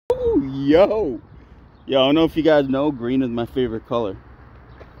Ooh, yo, I don't know if you guys know, green is my favorite color.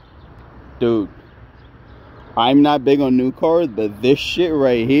 Dude, I'm not big on new cars, but this shit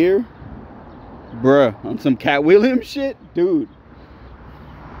right here, bruh, on some Cat Williams shit, dude.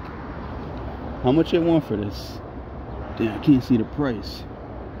 How much they want for this? Damn, I can't see the price.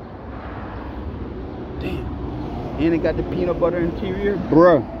 Damn. And it got the peanut butter interior,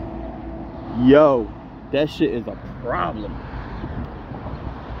 bruh. Yo, that shit is a problem.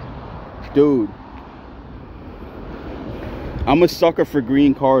 Dude, I'm a sucker for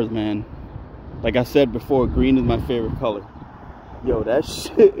green cars, man. Like I said before, green is my favorite color. Yo, that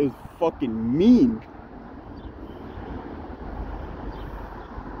shit is fucking mean.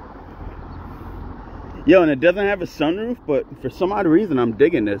 Yo, and it doesn't have a sunroof, but for some odd reason, I'm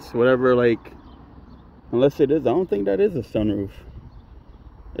digging this. Whatever, like, unless it is, I don't think that is a sunroof.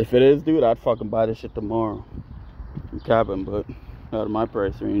 If it is, dude, I'd fucking buy this shit tomorrow. Cabin, but out of my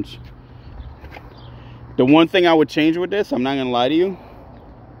price range. The one thing I would change with this, I'm not gonna lie to you,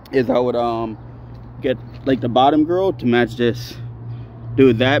 is I would get like the bottom grille to match this.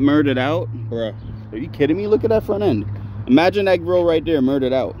 Dude, that murdered out, bruh. Are you kidding me? Look at that front end. Imagine that grille right there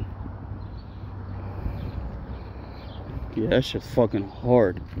murdered out. Yeah, that shit's fucking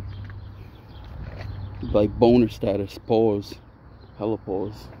hard. Like boner status, pause, hella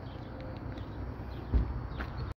pause.